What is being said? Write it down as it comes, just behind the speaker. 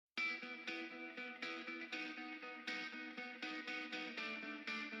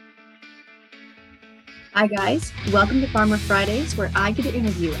Hi, guys. Welcome to Farmer Fridays, where I get to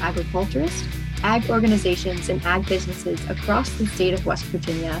interview agriculturists, ag organizations, and ag businesses across the state of West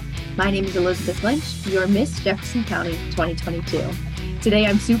Virginia. My name is Elizabeth Lynch, your Miss Jefferson County 2022. Today,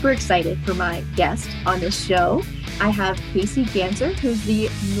 I'm super excited for my guest on this show. I have Casey Ganser, who's the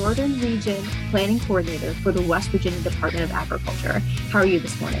Northern Region Planning Coordinator for the West Virginia Department of Agriculture. How are you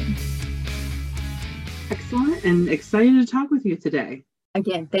this morning? Excellent, and excited to talk with you today.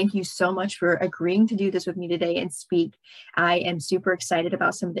 Again, thank you so much for agreeing to do this with me today and speak. I am super excited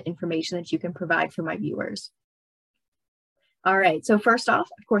about some of the information that you can provide for my viewers. All right, so first off,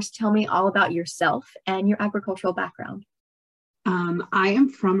 of course, tell me all about yourself and your agricultural background. I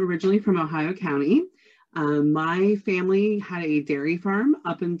am originally from Ohio County. My family had a dairy farm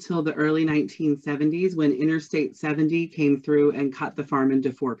up until the early 1970s when Interstate 70 came through and cut the farm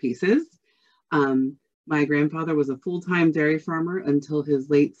into four pieces. My grandfather was a full-time dairy farmer until his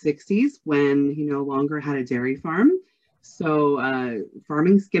late 60s when he no longer had a dairy farm. So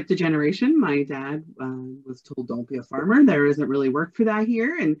farming skipped a generation. My dad was told, don't be a farmer. There isn't really work for that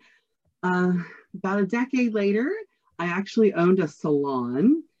here. And about a decade later, I actually owned a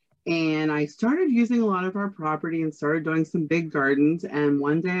salon, and I started using a lot of our property and started doing some big gardens. And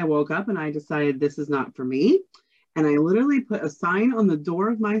one day I woke up and I decided this is not for me. And I literally put a sign on the door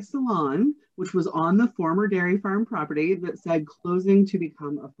of my salon, which was on the former dairy farm property, that said closing to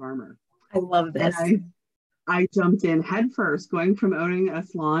become a farmer. I love this. And I jumped in head first, going from owning a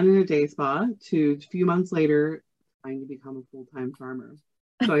salon and a day spa to a few months later trying to become a full-time farmer.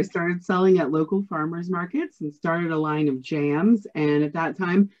 So I started selling at local farmers markets and started a line of jams. And at that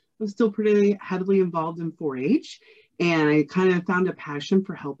time, I was still pretty heavily involved in 4-H. And I kind of found a passion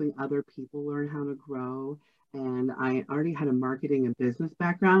for helping other people learn how to grow. And I already had a marketing and business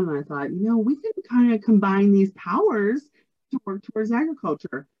background. And I thought, we can kind of combine these powers to work towards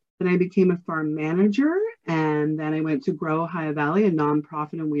agriculture. Then I became a farm manager. And then I went to Grow Ohio Valley, a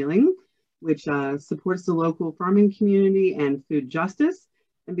nonprofit in Wheeling, which supports the local farming community and food justice,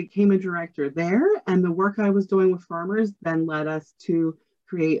 and became a director there. And the work I was doing with farmers then led us to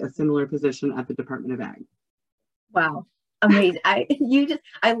create a similar position at the Department of Ag. Wow. Amazing.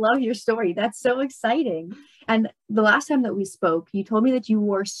 I love your story. That's so exciting. And the last time that we spoke, you told me that you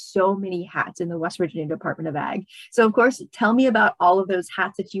wore so many hats in the West Virginia Department of Ag. So of course, tell me about all of those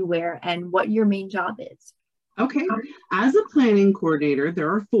hats that you wear and what your main job is. Okay. As a planning coordinator,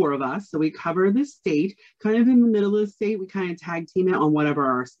 there are 4 of us. So we cover the state, kind of in the middle of the state. We kind of tag team it on whatever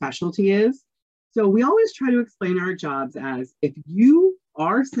our specialty is. So we always try to explain our jobs as, if you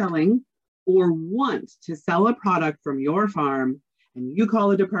are selling or want to sell a product from your farm and you call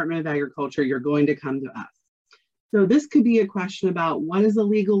the Department of Agriculture, you're going to come to us. So this could be a question about, what is a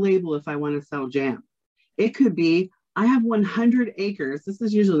legal label if I want to sell jam? It could be, I have 100 acres. This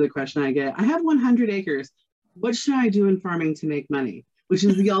is usually the question I get. I have 100 acres. What should I do in farming to make money? Which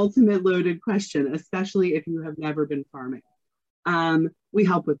is the ultimate loaded question, especially if you have never been farming. We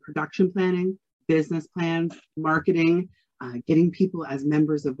help with production planning, business plans, marketing, getting people as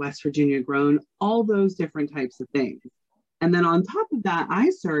members of West Virginia Grown, all those different types of things. And then on top of that, I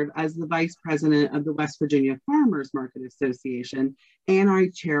serve as the vice president of the West Virginia Farmers Market Association, and I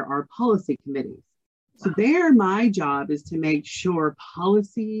chair our policy committees. So there, my job is to make sure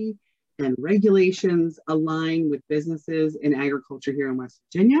policy and regulations align with businesses in agriculture here in West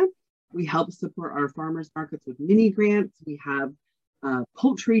Virginia. We help support our farmers markets with mini grants. We have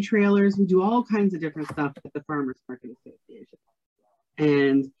poultry trailers. We do all kinds of different stuff at the Farmers Market Association.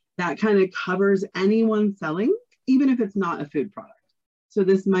 And that kind of covers anyone selling, even if it's not a food product. So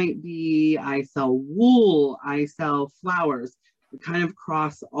this might be, I sell wool, I sell flowers. We kind of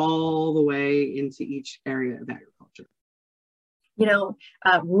cross all the way into each area of agriculture.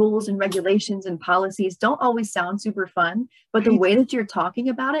 Rules and regulations and policies don't always sound super fun, but the way that you're talking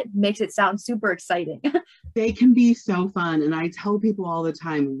about it makes it sound super exciting. They can be so fun. And I tell people all the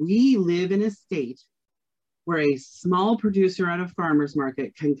time, we live in a state where a small producer at a farmer's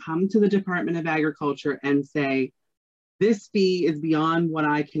market can come to the Department of Agriculture and say, this fee is beyond what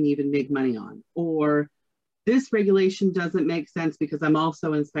I can even make money on, or this regulation doesn't make sense because I'm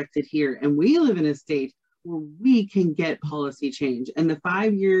also inspected here. And we live in a state where we can get policy change. And the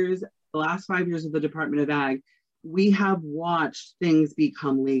last 5 years of the Department of Ag, we have watched things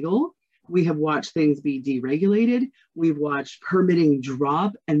become legal. We have watched things be deregulated. We've watched permitting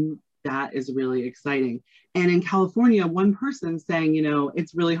drop, and that is really exciting. And in California, one person saying,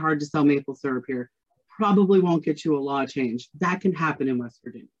 it's really hard to sell maple syrup here, probably won't get you a law change. That can happen in West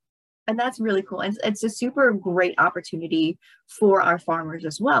Virginia. And that's really cool. And it's a super great opportunity for our farmers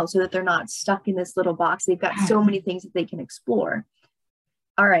as well, so that they're not stuck in this little box. They've got so many things that they can explore.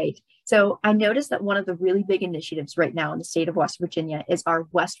 All right. So I noticed that one of the really big initiatives right now in the state of West Virginia is our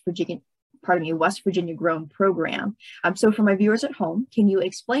West Virginia Grown program. So for my viewers at home, can you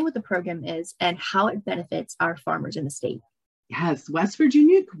explain what the program is and how it benefits our farmers in the state? Yes, West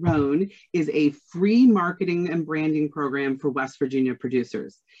Virginia Grown is a free marketing and branding program for West Virginia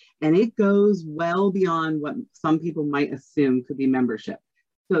producers. And it goes well beyond what some people might assume could be membership.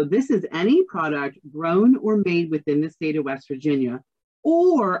 So this is any product grown or made within the state of West Virginia,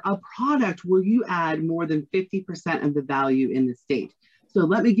 or a product where you add more than 50% of the value in the state. So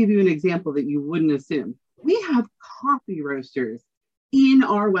let me give you an example that you wouldn't assume. We have coffee roasters in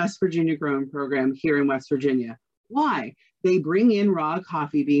our West Virginia Grown program here in West Virginia. Why? They bring in raw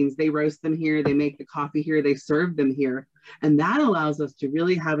coffee beans, they roast them here, they make the coffee here, they serve them here. And that allows us to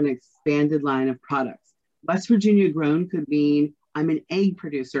really have an expanded line of products. West Virginia Grown could mean I'm an egg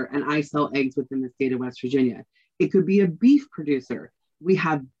producer and I sell eggs within the state of West Virginia. It could be a beef producer. We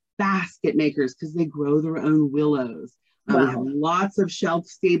have basket makers because they grow their own willows. Wow. We have lots of shelf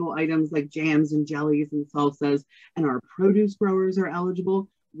stable items like jams and jellies and salsas, and our produce growers are eligible.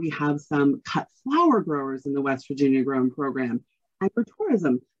 We have some cut flower growers in the West Virginia Grown program.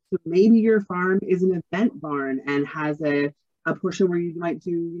 Agritourism. So maybe your farm is an event barn and has a portion where you might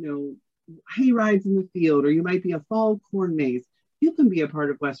do, hay rides in the field, or you might be a fall corn maze. You can be a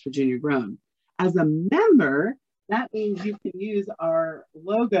part of West Virginia Grown. As a member, that means you can use our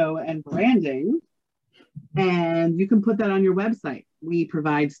logo and branding, and you can put that on your website. We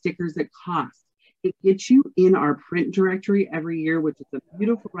provide stickers at cost. It gets you in our print directory every year, which is a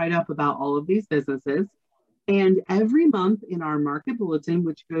beautiful write-up about all of these businesses. And every month in our market bulletin,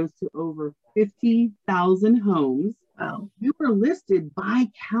 which goes to over 50,000 homes, Wow. you are listed by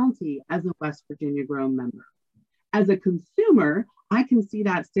county as a West Virginia Grown member. As a consumer, I can see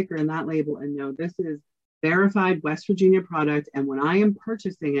that sticker and that label and know this is verified West Virginia product. And when I am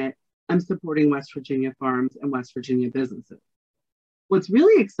purchasing it, I'm supporting West Virginia farms and West Virginia businesses. What's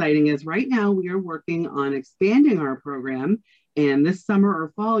really exciting is right now we are working on expanding our program. And this summer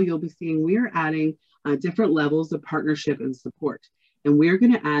or fall, you'll be seeing we are adding different levels of partnership and support. And we're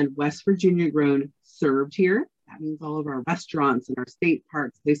going to add West Virginia Grown served here. That means all of our restaurants and our state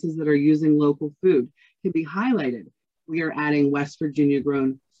parks, places that are using local food, can be highlighted. We are adding West Virginia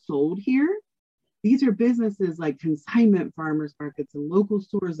Grown sold here. These are businesses like consignment farmers markets and local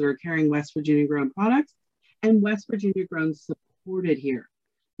stores that are carrying West Virginia Grown products, and West Virginia Grown supported here.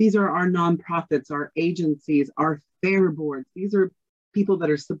 These are our nonprofits, our agencies, our fair boards. These are people that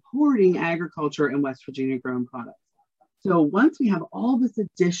are supporting agriculture and West Virginia Grown products. So once we have all this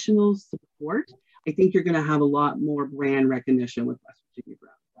additional support, I think you're going to have a lot more brand recognition with West Virginia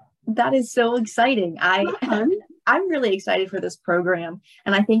Grown. That is so exciting. I'm really excited for this program,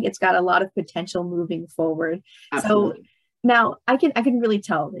 and I think it's got a lot of potential moving forward. Absolutely. So now I can really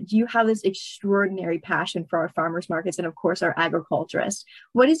tell that you have this extraordinary passion for our farmers markets and of course our agriculturists.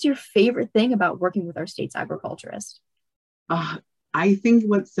 What is your favorite thing about working with our state's agriculturists? I think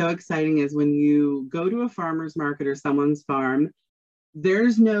what's so exciting is when you go to a farmer's market or someone's farm,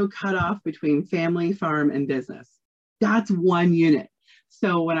 there's no cutoff between family, farm, and business. That's one unit.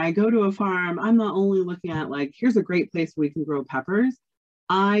 So when I go to a farm, I'm not only looking at here's a great place where we can grow peppers.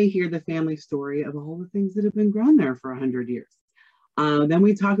 I hear the family story of all the things that have been grown there for 100 years. Then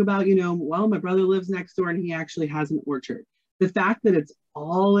we talk about, my brother lives next door and he actually has an orchard. The fact that it's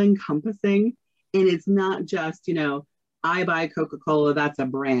all encompassing and it's not just, I buy Coca-Cola, that's a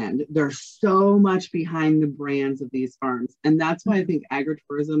brand. There's so much behind the brands of these farms. And that's why I think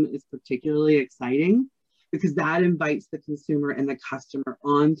agritourism is particularly exciting, because that invites the consumer and the customer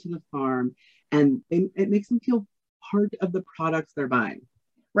onto the farm, and it makes them feel part of the products they're buying.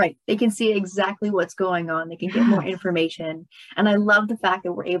 Right. They can see exactly what's going on. They can get more information. And I love the fact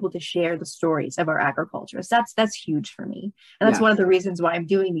that we're able to share the stories of our agriculturists. That's huge for me. And that's one of the reasons why I'm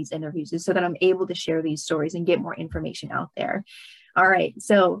doing these interviews, is so that I'm able to share these stories and get more information out there. All right.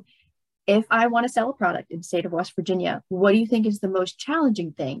 So if I want to sell a product in the state of West Virginia, what do you think is the most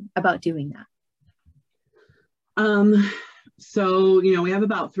challenging thing about doing that? So, we have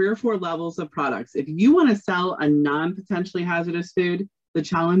about 3 or 4 levels of products. If you want to sell a non-potentially hazardous food, the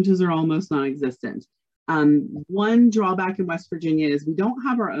challenges are almost non-existent. One drawback in West Virginia is we don't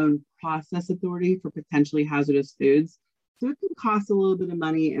have our own process authority for potentially hazardous foods. So it can cost a little bit of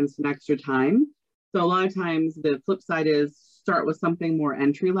money and some extra time. So a lot of times the flip side is start with something more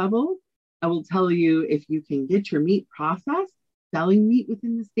entry level. I will tell you, if you can get your meat processed, selling meat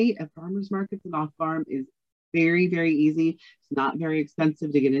within the state at farmers markets and off farm is very, very easy. It's not very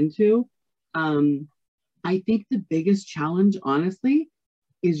expensive to get into. I think the biggest challenge, honestly,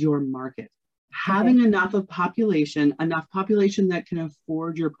 is your market. Having enough population that can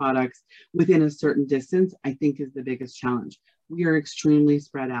afford your products within a certain distance, I think is the biggest challenge. We are extremely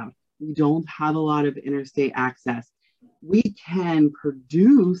spread out. We don't have a lot of interstate access. We can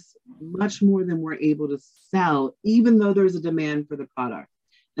produce much more than we're able to sell, even though there's a demand for the product.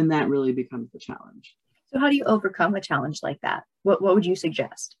 And that really becomes the challenge. So how do you overcome a challenge like that? What would you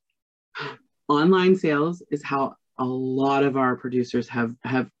suggest? Online sales is how a lot of our producers have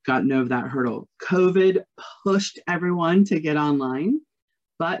gotten over that hurdle. COVID pushed everyone to get online.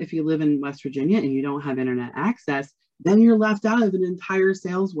 But if you live in West Virginia and you don't have internet access, then you're left out of an entire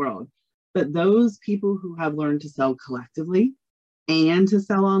sales world. But those people who have learned to sell collectively and to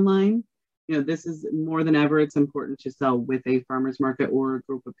sell online, this is more than ever, it's important to sell with a farmer's market or a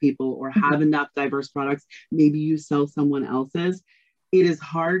group of people, or have enough diverse products. Maybe you sell someone else's. It is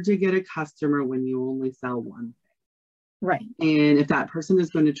hard to get a customer when you only sell one. Right. And if that person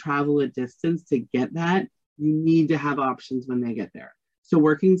is going to travel a distance to get that, you need to have options when they get there. So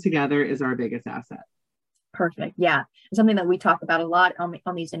working together is our biggest asset. Perfect. Yeah. Something that we talk about a lot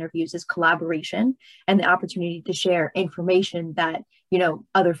on these interviews is collaboration and the opportunity to share information that,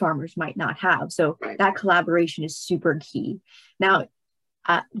 other farmers might not have. So that collaboration is super key. Now,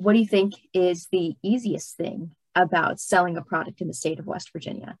 what do you think is the easiest thing about selling a product in the state of West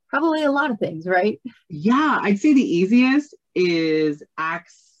Virginia? Probably a lot of things, right? Yeah, I'd say the easiest is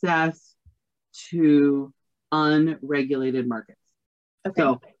access to unregulated markets. Okay.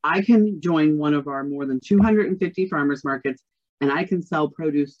 So I can join one of our more than 250 farmers markets and I can sell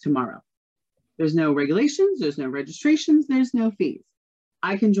produce tomorrow. There's no regulations, there's no registrations, there's no fees.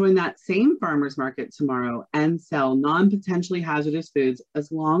 I can join that same farmers market tomorrow and sell non-potentially hazardous foods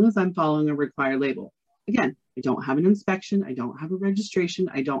as long as I'm following a required label. Again, I don't have an inspection, I don't have a registration,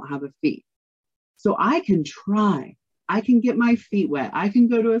 I don't have a fee. So I can try, I can get my feet wet, I can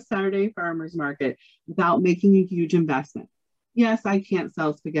go to a Saturday farmers market without making a huge investment. Yes, I can't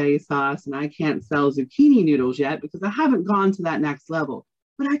sell spaghetti sauce and I can't sell zucchini noodles yet because I haven't gone to that next level,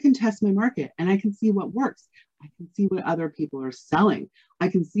 but I can test my market and I can see what works. I can see what other people are selling. I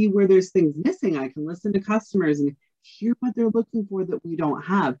can see where there's things missing. I can listen to customers and hear what they're looking for that we don't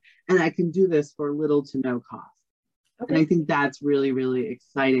have. And I can do this for little to no cost. Okay. And I think that's really, really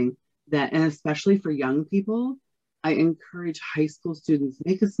exciting and especially for young people, I encourage high school students,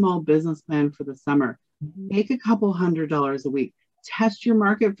 make a small business plan for the summer. Make a couple $100s a week. Test your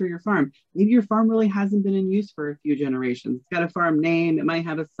market for your farm. Maybe your farm really hasn't been in use for a few generations. It's got a farm name. It might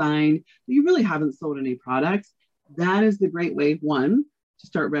have a sign. But you really haven't sold any products. That is the great way, one, to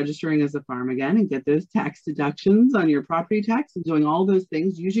start registering as a farm again and get those tax deductions on your property tax and doing all those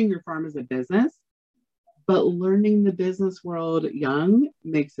things, using your farm as a business. But learning the business world young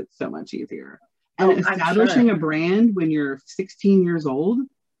makes it so much easier. And establishing a brand when you're 16 years old,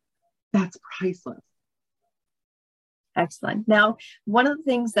 that's priceless. Excellent. Now, one of the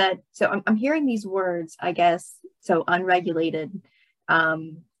things so I'm hearing these words, I guess, so unregulated,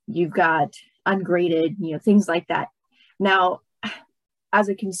 you've got ungraded, things like that. Now, as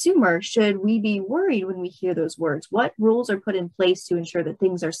a consumer, should we be worried when we hear those words? What rules are put in place to ensure that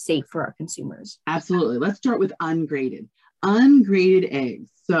things are safe for our consumers? Absolutely. Let's start with ungraded. Ungraded eggs.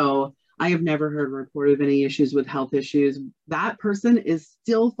 So I have never heard a report of any issues with health issues. That person is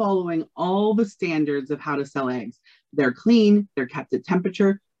still following all the standards of how to sell eggs. They're clean, they're kept at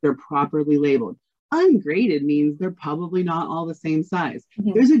temperature, they're properly labeled. Ungraded means they're probably not all the same size.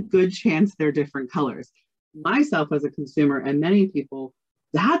 Mm-hmm. There's a good chance they're different colors. Myself as a consumer and many people,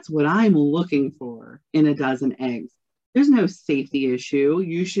 that's what I'm looking for in a dozen eggs. There's no safety issue.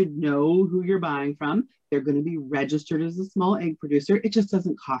 You should know who you're buying from. They're going to be registered as a small egg producer. It just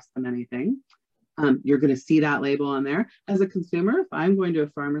doesn't cost them anything. You're going to see that label on there. As a consumer, if I'm going to a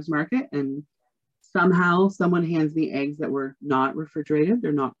farmer's market and somehow someone hands me eggs that were not refrigerated,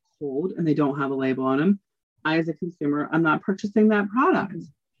 they're not cold, and they don't have a label on them, I, as a consumer, I'm not purchasing that product.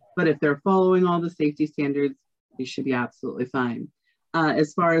 But if they're following all the safety standards, they should be absolutely fine.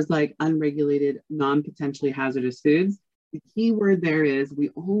 As far as like unregulated, non-potentially hazardous foods, the key word there is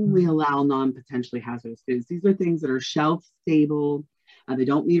we only allow non-potentially hazardous foods. These are things that are shelf stable. They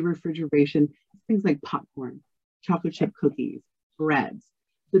don't need refrigeration. Things like popcorn, chocolate chip cookies, breads.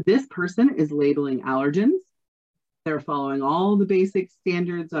 So this person is labeling allergens. They're following all the basic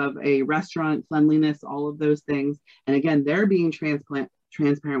standards of a restaurant, cleanliness, all of those things. And again, they're being transparent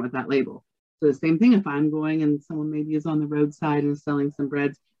with that label. So the same thing, if I'm going and someone maybe is on the roadside and selling some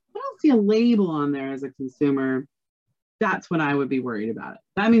breads, I don't see a label on there as a consumer, that's when I would be worried about it.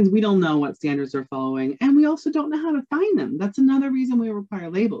 That means we don't know what standards they're following, and we also don't know how to find them. That's another reason we require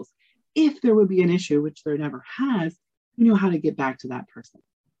labels. If there would be an issue, which there never has, we know how to get back to that person.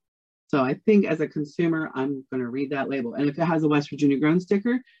 So I think as a consumer, I'm going to read that label. And if it has a West Virginia grown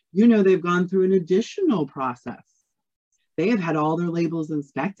sticker, you know they've gone through an additional process. They have had all their labels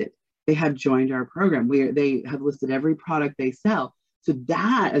inspected. They have joined our program. They have listed every product they sell. So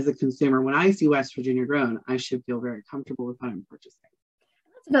that as a consumer, when I see West Virginia grown, I should feel very comfortable with what I'm purchasing.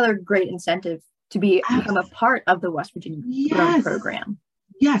 That's another great incentive to become a part of the West Virginia grown program.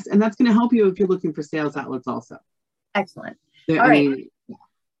 Yes, and that's going to help you if you're looking for sales outlets also. Excellent. All right.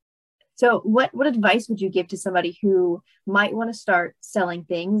 So what advice would you give to somebody who might want to start selling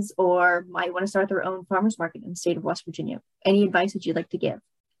things or might want to start their own farmers market in the state of West Virginia? Any advice that you'd like to give?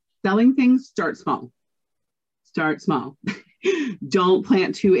 Selling things, start small. Start small. Don't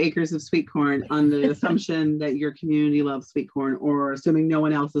plant 2 acres of sweet corn on the assumption that your community loves sweet corn or assuming no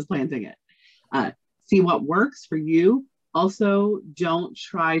one else is planting it. See what works for you. Also, don't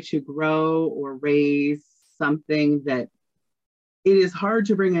try to grow or raise something that it is hard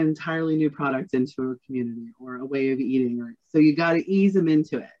to bring an entirely new product into a community or a way of eating. So you got to ease them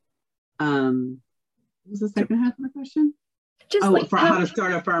into it. What was the second half of the question? How to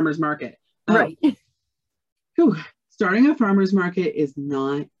start a farmer's market. Right. Starting a farmer's market is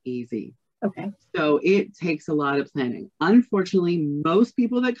not easy. Okay. So it takes a lot of planning. Unfortunately, most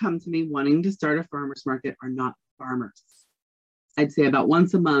people that come to me wanting to start a farmer's market are not farmers. I'd say about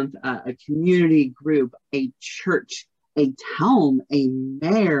once a month, a community group, a church, a town, a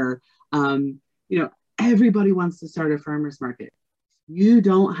mayor, everybody wants to start a farmer's market. You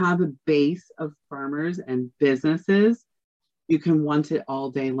don't have a base of farmers and businesses. You can want it all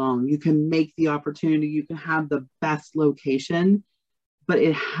day long. You can make the opportunity. You can have the best location, but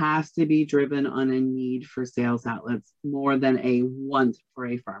it has to be driven on a need for sales outlets more than a want for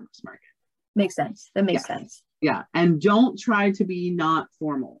a farmer's market. Makes sense. That makes sense. Yeah. And don't try to be not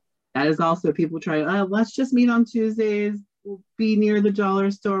formal. That is also people try, let's just meet on Tuesdays. We'll be near the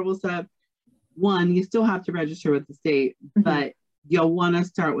dollar store. We'll set up. One, you still have to register with the state, but you'll want to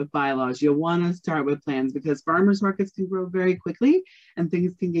start with bylaws. You'll want to start with plans because farmers markets can grow very quickly and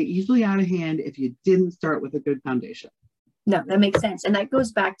things can get easily out of hand if you didn't start with a good foundation. No, that makes sense. And that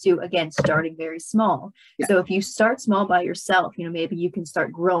goes back to, again, starting very small. Yeah. So if you start small by yourself, maybe you can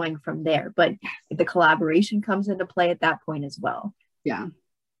start growing from there. But the collaboration comes into play at that point as well. Yeah.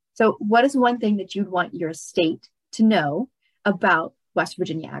 So what is one thing that you'd want your state to know about West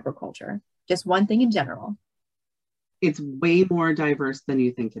Virginia agriculture? Just one thing in general. It's way more diverse than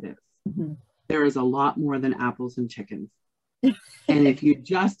you think it is. Mm-hmm. There is a lot more than apples and chickens. And if you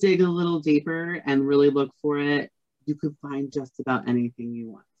just dig a little deeper and really look for it, you could find just about anything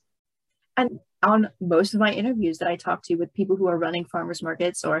you want. And on most of my interviews that I talk to with people who are running farmers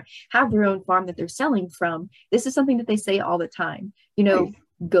markets or have their own farm that they're selling from, this is something that they say all the time. Right.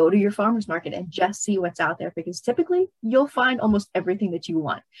 Go to your farmer's market and just see what's out there because typically you'll find almost everything that you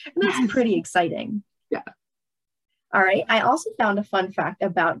want. And that's pretty exciting. Yeah. All right. I also found a fun fact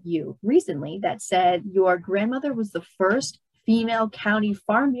about you recently that said your grandmother was the first female county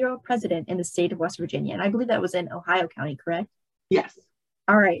farm bureau president in the state of West Virginia. And I believe that was in Ohio County, correct? Yes.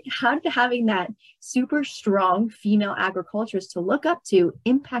 All right. How did having that super strong female agriculturist to look up to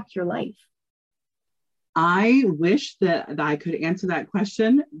impact your life? I wish that I could answer that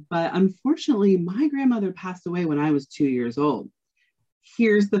question, but unfortunately, my grandmother passed away when I was 2 years old.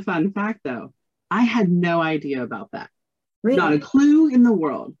 Here's the fun fact, though. I had no idea about that. Really? Not a clue in the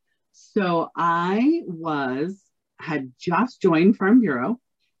world. So I had just joined Farm Bureau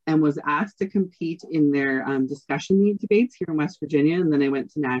and was asked to compete in their discussion meet debates here in West Virginia. And then I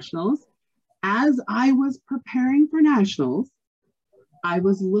went to nationals. As I was preparing for nationals, I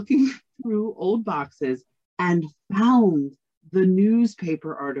was looking through old boxes and found the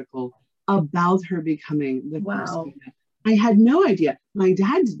newspaper article about her becoming the first female. I had no idea. My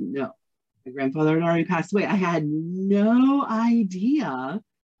dad didn't know. My grandfather had already passed away. I had no idea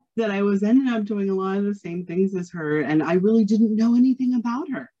that I was ended up doing a lot of the same things as her. And I really didn't know anything about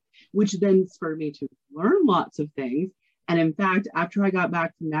her, which then spurred me to learn lots of things. And in fact, after I got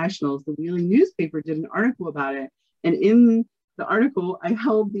back from nationals, the Wheeling newspaper did an article about it. And in the article, I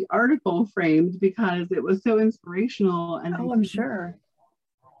held the article framed because it was so inspirational. And I'm sure.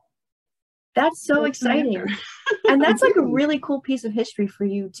 That's so exciting. And that's like a really cool piece of history for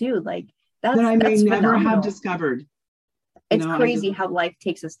you too. Like that's never have discovered. It's crazy how life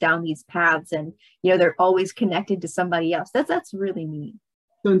takes us down these paths and, they're always connected to somebody else. That's really neat.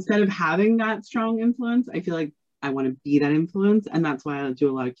 So instead of having that strong influence, I feel like I want to be that influence. And that's why I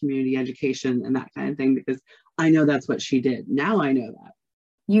do a lot of community education and that kind of thing, because I know that's what she did. Now I know that.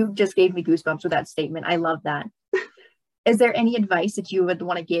 You just gave me goosebumps with that statement. I love that. Is there any advice that you would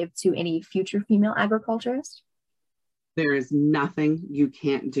want to give to any future female agriculturists? There is nothing you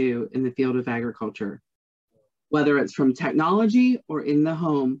can't do in the field of agriculture, whether it's from technology or in the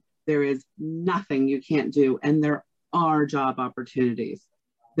home. There is nothing you can't do. And there are job opportunities.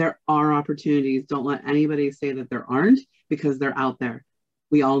 There are opportunities. Don't let anybody say that there aren't, because they're out there.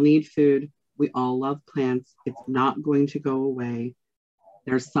 We all need food. We all love plants. It's not going to go away.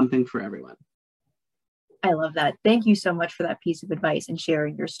 There's something for everyone. I love that. Thank you so much for that piece of advice and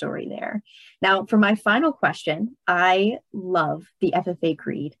sharing your story there. Now, for my final question, I love the FFA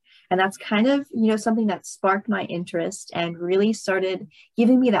Creed. And that's kind of, something that sparked my interest and really started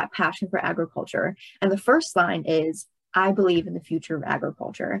giving me that passion for agriculture. And the first line is, I believe in the future of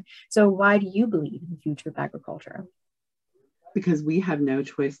agriculture. So why do you believe in the future of agriculture? Because we have no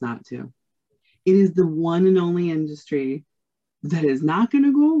choice not to. It is the one and only industry that is not going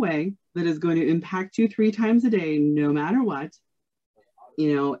to go away, that is going to impact you 3 times a day, no matter what.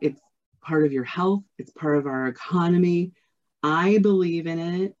 It's part of your health. It's part of our economy. I believe in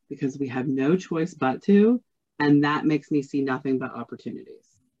it because we have no choice but to, and that makes me see nothing but opportunities.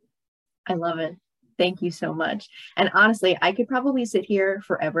 I love it. Thank you so much. And honestly, I could probably sit here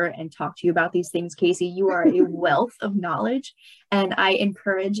forever and talk to you about these things, Casey. You are a wealth of knowledge. And I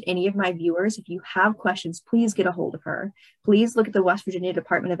encourage any of my viewers, if you have questions, please get a hold of her. Please look at the West Virginia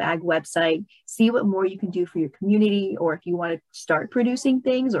Department of Ag website, see what more you can do for your community, or if you want to start producing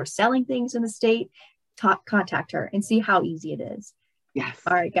things or selling things in the state, contact her and see how easy it is. Yes.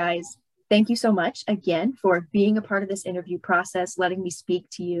 All right, guys. Thank you so much again for being a part of this interview process, letting me speak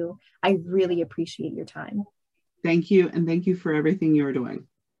to you. I really appreciate your time. Thank you. And thank you for everything you're doing.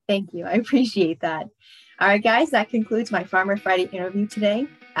 Thank you. I appreciate that. All right, guys, that concludes my Farmer Friday interview today.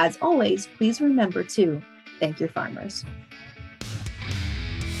 As always, please remember to thank your farmers.